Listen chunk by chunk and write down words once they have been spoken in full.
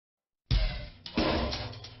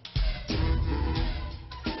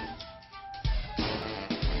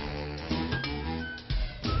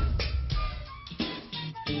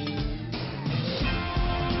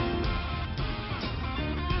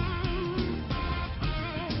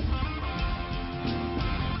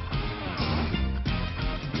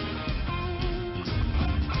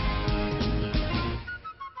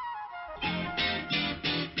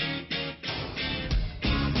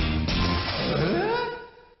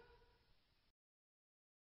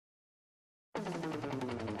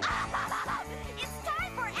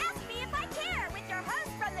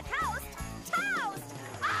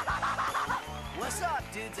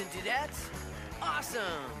dudettes. Awesome.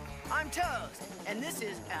 I'm Toast, and this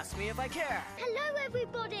is Ask Me If I Care. Hello,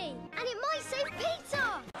 everybody. And it might say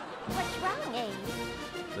pizza. What's wrong,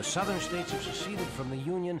 Abe? The southern states have seceded from the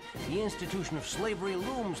Union. The institution of slavery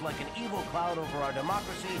looms like an evil cloud over our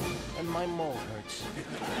democracy, and my mole hurts.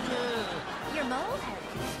 Your mole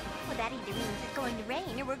hurts? Well, that either means it's going to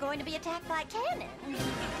rain or we're going to be attacked by cannon.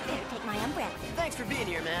 Better take my umbrella. Thanks for being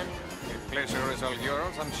here, man. The pleasure is all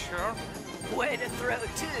yours, I'm sure. Way to throw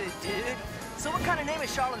two, dude. So what kind of name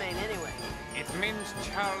is Charlemagne, anyway? It means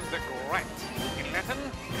Charles the Great. In Latin,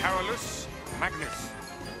 Carolus Magnus.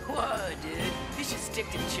 Whoa, dude. You should stick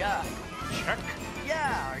to Chuck. Chuck?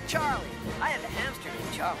 Yeah, or Charlie. I have a hamster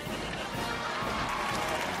named Charlie.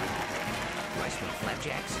 Do I smell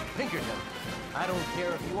flapjacks? Pinkerton, I don't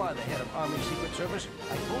care if you are the head of Army Secret Service.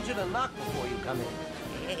 I told you to knock before you come in.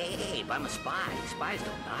 Hey, I'm a spy. Spies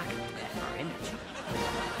don't knock. Our image.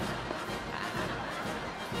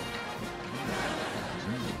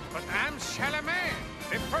 But I'm Charlemagne,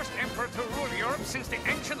 the first emperor to rule Europe since the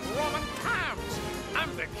ancient Roman times.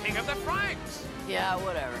 I'm the king of the Franks. Yeah,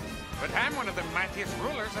 whatever. But I'm one of the mightiest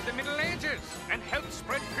rulers of the Middle Ages and helped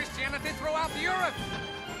spread Christianity throughout Europe.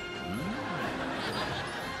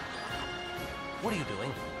 What are you doing?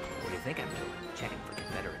 What do you think I'm doing? Checking for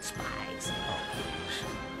Confederate spies. Oh, please.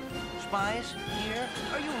 Spies? Here?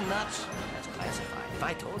 Are you nuts? That's classified. If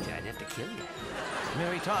I told you, I'd have to kill you.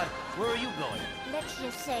 Mary Todd, where are you going? Let's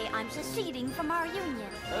just say I'm seceding from our union.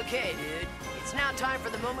 Okay, dude. It's now time for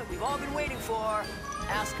the moment we've all been waiting for.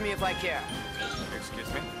 Ask me if I care.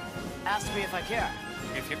 Excuse me? Ask me if I care.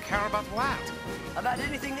 If you care about what? About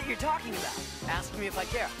anything that you're talking about. Ask me if I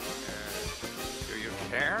care. Do you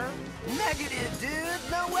care? Negative,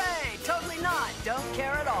 dude. No way. Totally not. Don't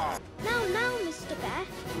care at all. Now, Mr. Bear.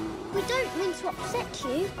 We don't mean to upset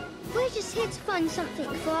you. We're just here to find something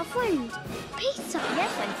for our friend. Pizza.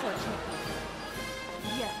 Yes, unfortunately.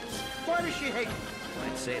 Yes. Why does she hate me?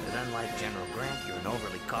 I'd say that unlike General Grant, you're an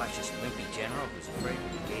overly cautious, wimpy general who's afraid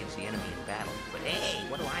to engage the enemy in battle. But hey,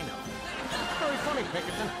 what do I know? Very funny,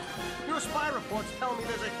 Pinkerton. Your spy reports tell me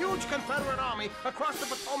there's a huge Confederate army across the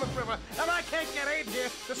Potomac River, and I can't get aid here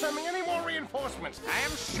to send me any more reinforcements. I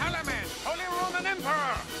am Charlemagne, Holy Roman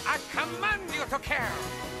Emperor. I command you to care.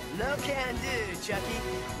 No can do, Chucky.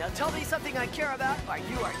 Now tell me something I care about, or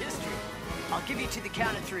you are history. I'll give you to the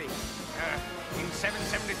count of three. In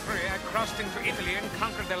 773, I crossed into Italy and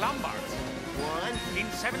conquered the Lombards. 1.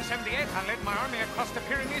 In 778, I led my army across the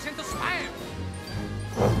Pyrenees into Spain.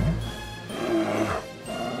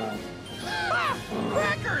 Ah!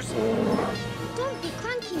 Crackers! Don't be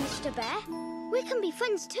cranky, Mr. Bear. We can be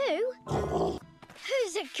friends too.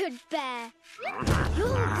 Who's a good bear? You're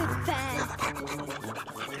a good bear.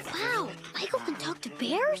 Wow, Michael can talk to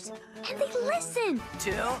bears? And they listen.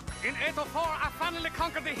 2. In 804, I finally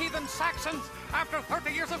conquered the heathen Saxons after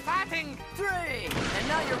 30 years of fighting. 3. And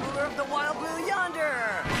now you're ruler of the wild blue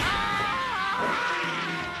yonder.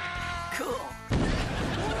 Cool.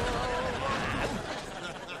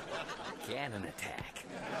 Cannon attack.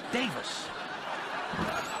 Davis!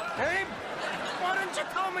 Abe, why didn't you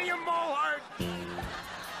tell me, you moleheart?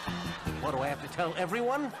 What, do I have to tell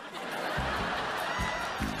everyone?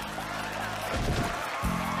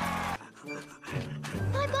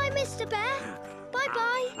 Bye-bye, Mr. Bear.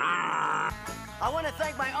 Bye-bye. I want to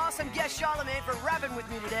thank my awesome guest Charlemagne for rapping with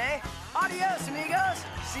me today. Adios, amigos.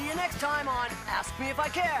 See you next time on Ask Me If I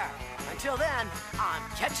Care. Until then, I'm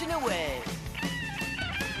catching a wave.